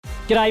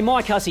G'day,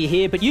 Mike Hussey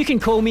here, but you can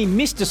call me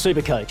Mr.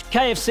 Supercoach.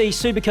 KFC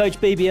Supercoach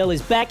BBL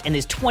is back and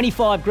there's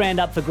 25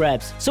 grand up for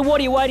grabs. So what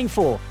are you waiting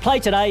for?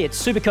 Play today at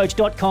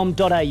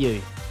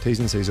supercoach.com.au. T's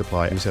and C's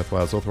apply. New South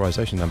Wales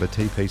authorisation number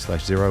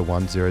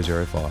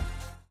TP/01005.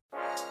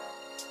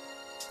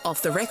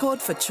 Off the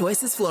record for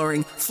Choices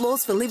Flooring.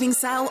 Floors for living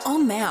sale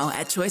on now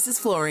at Choices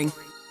Flooring.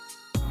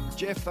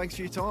 Jeff, thanks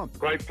for your time.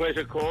 Great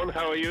pleasure, Corn.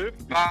 How are you?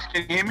 Bucks,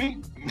 can you hear me?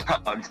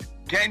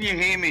 Can you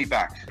hear me,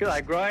 Bucks?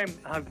 G'day, Graham.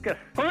 I'm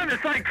going to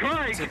say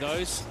Craig. To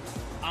those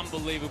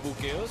unbelievable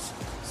girls,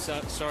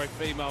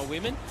 female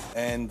women.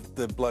 And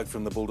the bloke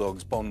from the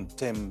Bulldogs,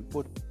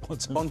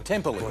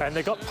 Bontempelli. And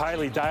they've got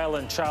Paley Dale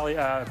and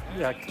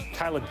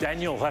Caleb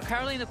Daniel.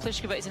 Karolina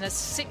Pliskova is in her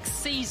 6th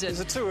season Is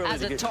it too early as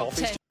to a get top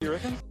coffees, 10. do you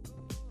reckon?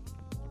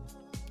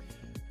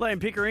 Liam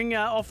Pickering,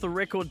 off the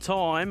record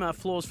time,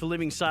 Floors for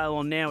Living sale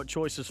on now at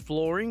Choices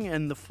Flooring,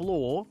 and the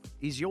floor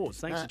is yours.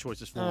 Thanks to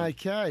Choices Flooring.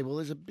 Okay, well,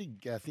 there's a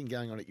big thing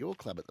going on at your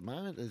club at the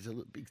moment. There's a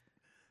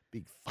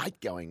big fight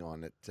going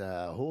on at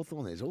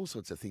Hawthorn. There's all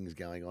sorts of things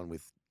going on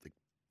with the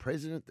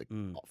president, the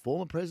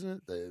former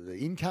president, the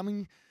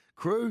incoming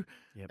crew.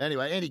 Yep.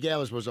 Anyway, Andy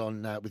Gowers was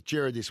on with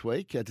Gerard this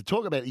week to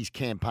talk about his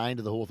campaign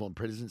to the Hawthorn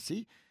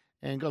presidency,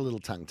 and got a little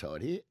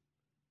tongue-tied here.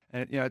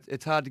 And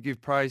it's hard to give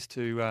praise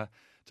to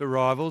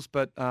rivals,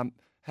 but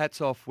hats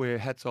off where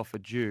hats off are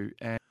due.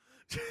 And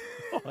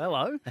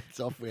hello. Hats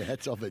off where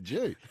hats off are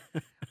due.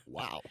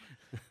 Wow.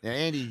 Now,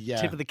 Andy...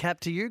 Tip of the cap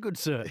to you, good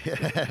sir.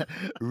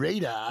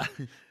 Rita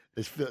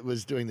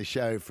was doing the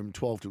show from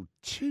 12 till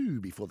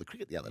 2 before the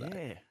cricket the other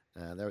day.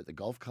 Yeah. They were at the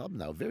golf club,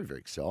 and they were very, very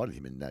excited,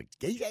 him and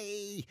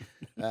Geezy.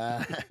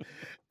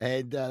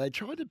 And they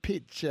tried to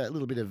pitch a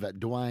little bit of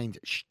Dwayne's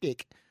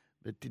shtick,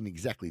 but didn't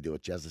exactly do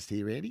it justice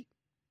here, Andy.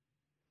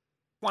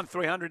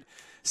 1300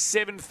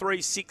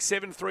 736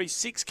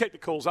 736. Keep the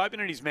calls open.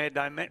 It is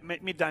Midday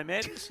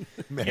Madness.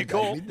 You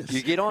call. Madness.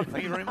 You get on.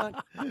 Thank you very much.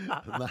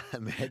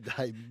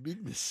 Madday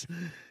Madness.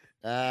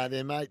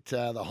 Their mate,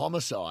 the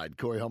Homicide,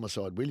 Corey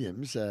Homicide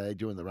Williams,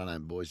 doing the Run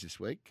Home Boys this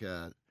week.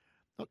 Not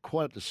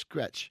quite up to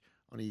scratch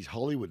on his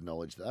Hollywood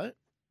knowledge, though.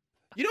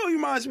 You know what he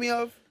reminds me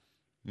of?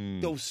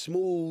 Those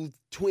small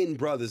twin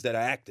brothers that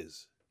are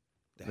actors.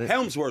 The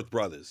Helmsworth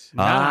brothers.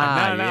 No,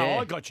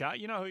 I got you.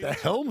 You know who The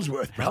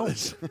Helmsworth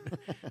brothers.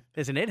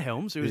 There's an Ed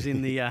Helms who was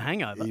in the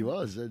Hangover. He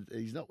was.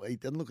 He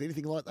doesn't look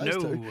anything like those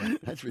No. two.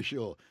 That's for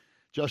sure.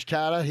 Josh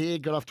Carter here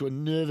got off to a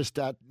nervous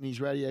start in his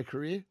radio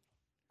career.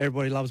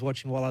 Everybody loves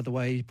watching Wallard the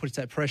way he puts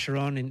that pressure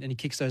on and he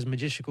kicks those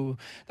magical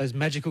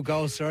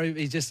goals. Sorry,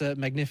 he's just a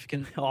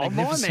magnificent player.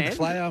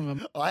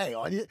 Hang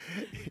on.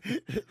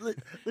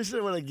 Listen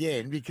to it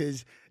again,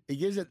 because he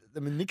gives it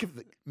the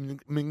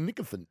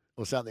magnificent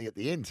or something at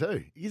the end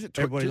too. He gives it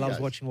Everybody loves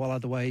goes. watching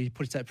Wallard the way he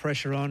puts that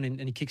pressure on and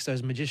he kicks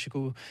those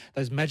magical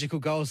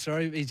goals.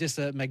 Sorry, he's just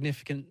a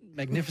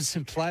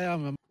magnificent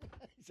player.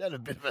 He's had a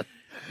bit of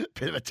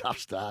a tough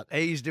start.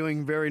 He's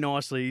doing very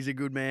nicely. He's a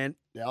good man.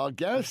 Now,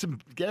 Gareth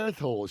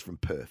Hall is from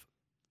Perth,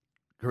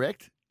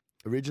 correct?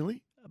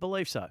 Originally? I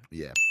believe so.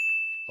 Yeah.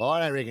 I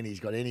don't reckon he's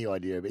got any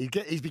idea. But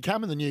he's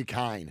becoming the new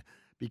Kane.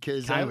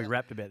 Because Kane, we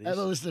rapped about this. Have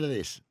a listen to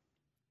this.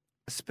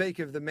 Speak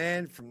of the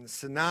man from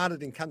Sonata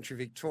in country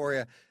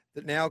Victoria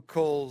that now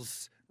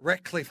calls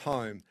Redcliffe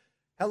home.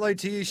 Hello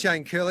to you,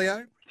 Shane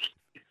Curlio.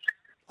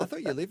 I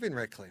thought you live in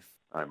Redcliffe.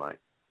 Hey, mate.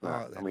 All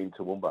right, then. I'm in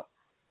Toowoomba.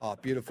 Oh,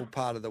 beautiful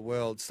part of the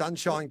world.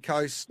 Sunshine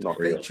Coast Not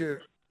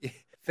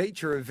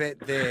feature event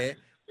there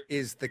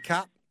is the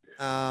Cup.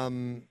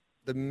 The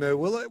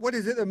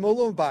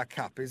Mooloolaba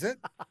Cup, is it?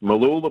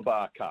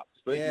 Mooloolaba Cup.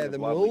 Speaking Yeah, of the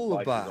lovely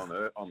Mooloolaba.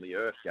 places on the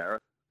earth,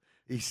 Gareth.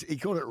 He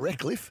called it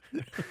Redcliffe.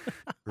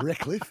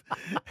 Redcliffe.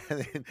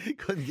 And then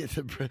couldn't get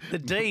The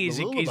D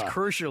is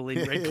crucial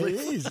in Redcliffe.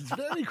 It is. It's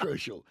very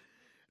crucial.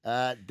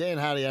 Dan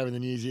Hardy over in the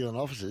New Zealand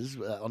offices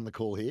on the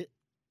call here.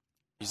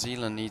 New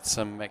Zealand needs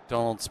some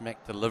McDonald's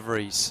Mac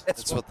deliveries.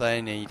 That's what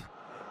they need.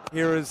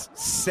 Here is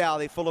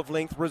Southey, full of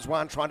length.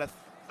 Rizwan trying to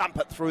thump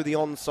it through the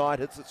onside.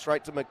 Hits it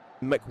straight to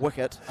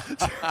McWicket.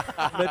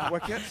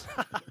 Mid-wicket.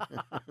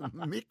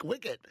 Mick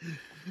Wicket.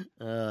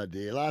 Oh,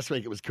 dear. Last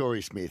week it was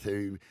Corey Smith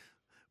who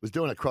was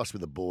doing a cross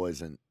with the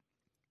boys and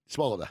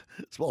swallowed a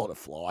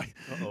fly,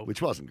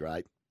 which wasn't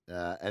great.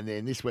 And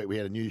then this week we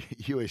had a new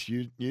US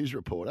news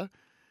reporter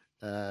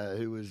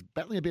who was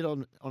battling a bit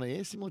on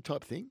air, similar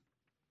type thing.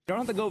 You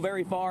don't have to go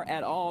very far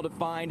at all to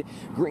find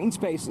green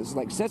spaces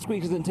like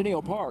Setsqueak and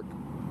Centennial Park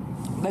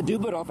that do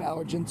put off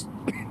allergens.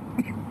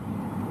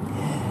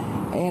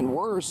 And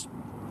worse,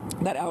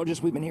 that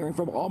allergist we've been hearing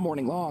from all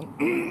morning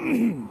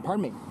long.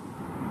 Pardon me.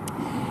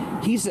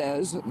 He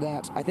says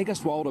that I think I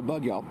swallowed a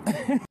bug, y'all.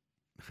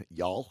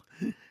 Y'all.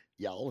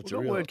 We've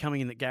got word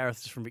coming in that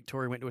Gareth is from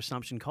Victoria, went to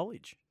Assumption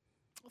College.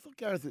 I thought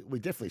Gareth, we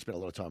definitely spent a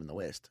lot of time in the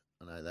West.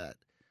 I know that.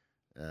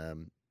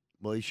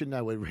 Well, you should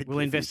know where Redcliffe We'll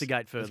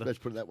investigate further. Let's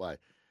put it that way.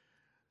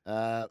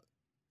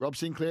 Rob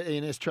Sinclair,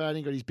 ENS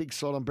Trading, got his big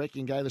slot on Brecky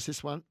and gave us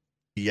this one.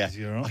 Yeah,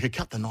 I could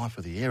cut the knife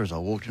with the air as I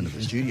walked into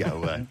the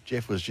studio.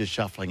 Jeff was just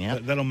shuffling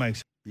out. That'll make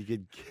sense. You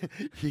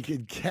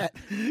could cut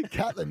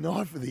the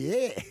knife with the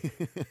air.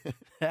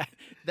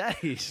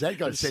 That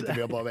got sent to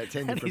me by about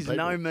 10 different people. That is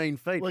no mean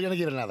feat. We're going to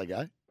give it another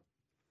go.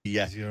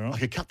 Yeah, I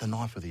could cut the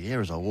knife with the air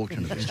as I walked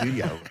into the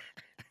studio.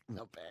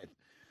 Not bad.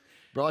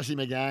 Brycey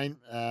McGain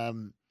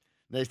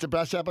needs to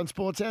brush up on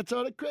sports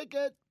outside of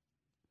cricket.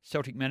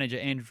 Celtic manager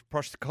Ange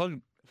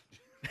Postecoglou.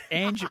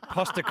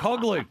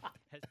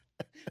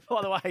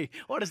 By the way,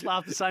 I just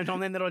laughed at the same time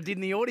then that I did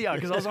in the audio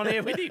because I was on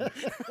air with him.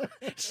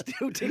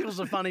 Still tickles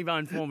a funny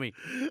bone for me.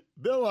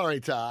 Bill Lorry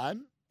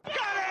time.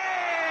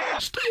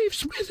 Steve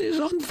Smith is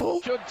on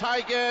full. Should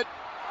take it.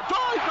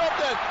 Try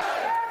dropped it.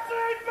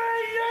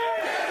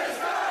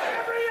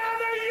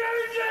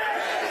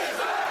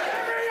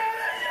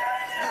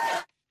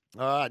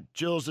 All right,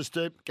 Jules the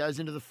Stoop goes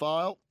into the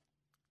file.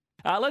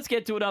 Let's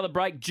get to another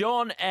break.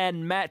 John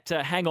and Matt,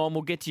 hang on.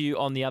 We'll get to you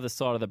on the other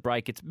side of the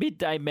break. It's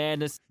Midday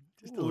Madness.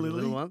 Just a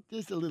little one.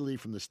 Just a little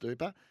from the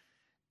Stooper.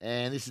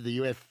 And this is the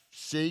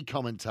UFC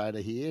commentator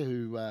here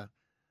who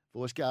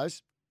voice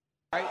goes.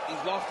 He's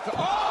lost. Oh,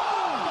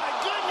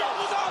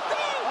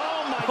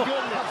 my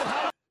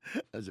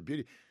goodness. That was a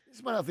beauty. This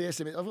is one of the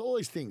SMS. Of all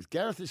these things,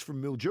 Gareth is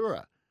from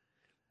Mildura.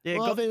 Yeah,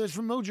 well, if he was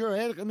from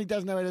Mildura, he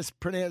doesn't know how to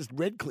pronounce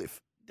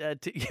Redcliffe.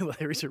 Well,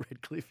 there is a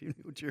Redcliffe in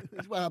Mildura.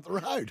 He's way up the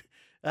road.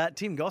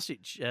 Tim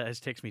Gossage has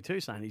texted me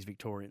too saying he's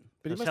Victorian.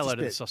 But he must hello have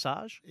to the spent-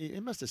 sausage. He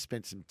must have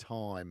spent some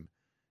time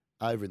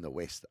over in the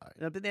West,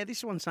 though. But now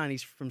this one's saying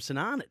he's from St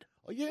Arnaud.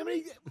 Oh, yeah,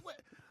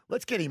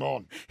 let's get him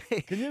on.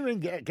 Can you ring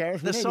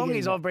Gareth? The song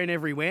is I've Been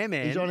Everywhere,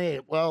 man. He's on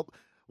air. Well,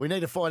 we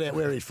need to find out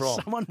where he's from.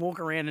 Someone walk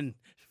around and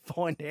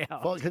find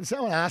out. Can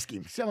someone ask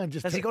him?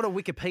 Has he got a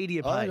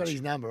Wikipedia page? I got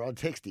his number. I'll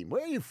text him.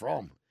 Where are you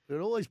from? There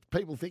are all these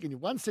people thinking.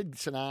 One said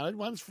St Arnaud,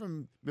 one's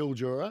from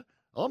Mildura.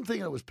 I'm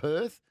thinking it was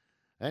Perth.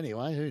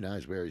 Anyway, who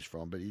knows where he's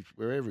from, but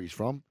wherever he's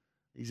from,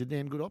 he's a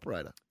damn good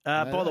operator.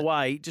 By the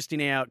way, just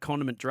in our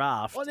condiment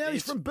draft. Oh, now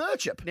he's from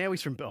Birchip. Now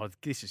he's from. Oh,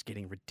 this is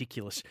getting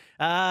ridiculous.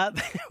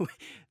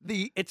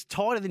 It's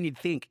tighter than you'd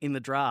think in the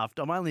draft.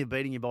 I'm only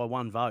beating you by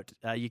one vote.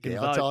 You can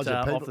vote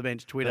off the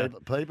bench Twitter.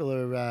 People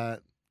are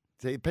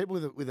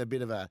people with a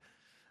bit of a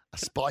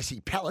spicy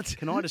palate.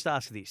 Can I just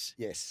ask this?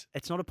 Yes.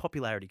 It's not a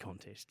popularity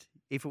contest.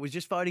 If it was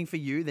just voting for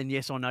you, then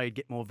yes, I know you'd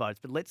get more votes.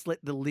 But let's let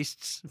the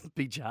lists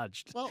be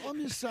judged. Well, I'm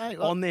just saying.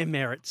 on their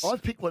merits.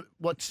 I've picked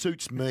what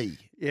suits me.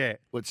 Yeah.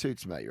 What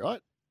suits me,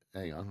 right?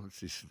 Hang on. What's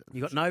this? You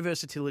got no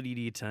versatility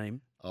to your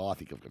team. Oh, I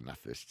think I've got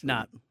enough versatility.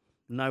 No,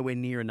 nowhere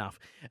near enough.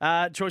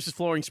 Choices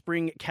Flooring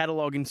Spring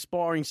Catalogue,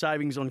 inspiring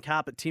savings on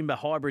carpet, timber,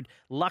 hybrid,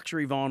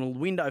 luxury vinyl,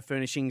 window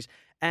furnishings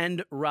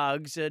and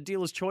rugs.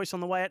 Dealer's choice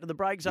on the way out to the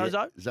break,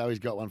 Zozo? Yeah, Zoe's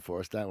got one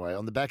for us, don't worry.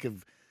 On the back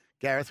of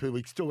Gareth, who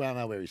we still don't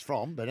know where he's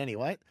from, but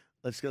anyway,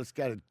 let's go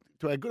to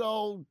our good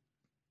old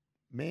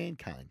man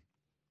Kane.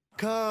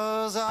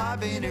 'Cause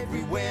I've been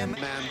everywhere,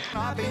 man.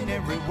 I've been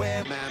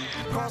everywhere, man.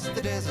 Across the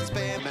desert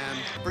spare, man.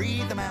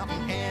 Breathe the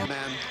mountain air,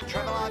 man.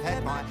 Travel, I've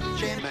had my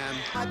share, man.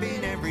 I've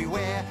been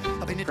everywhere.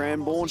 I've been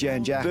Cranbourne,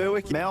 Jan Jack,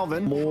 Berwick,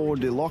 Malvern, more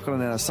Lock, I don't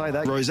know how to say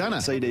that. Rosanna,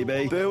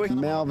 CDB, Berwick,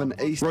 Malvern,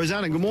 East.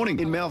 Rosanna, good morning.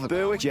 In Malvern,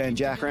 Berwick, Jan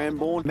Jack,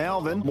 Cranbourne,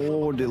 Malvern,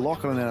 more Lock,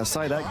 I don't know how to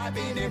say that. I've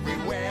been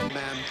everywhere,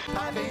 man.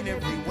 I've been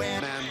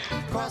everywhere, man.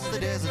 Across the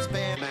desert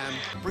spare, man.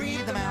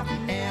 Breathe the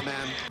mountain air,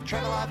 man.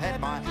 Travel, I've had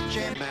my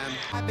share, man.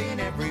 I've been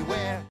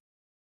everywhere.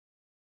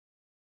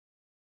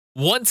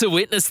 Want to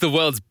witness the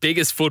world's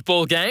biggest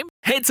football game?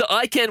 Head to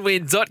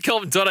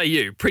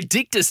iCanWin.com.au,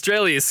 predict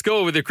Australia's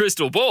score with a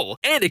crystal ball,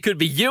 and it could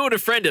be you and a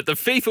friend at the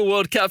FIFA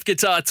World Cup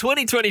Qatar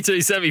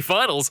 2022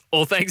 semi-finals,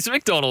 all thanks to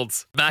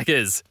McDonald's.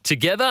 Maccas,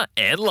 together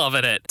and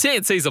loving it.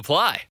 TNCs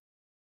apply.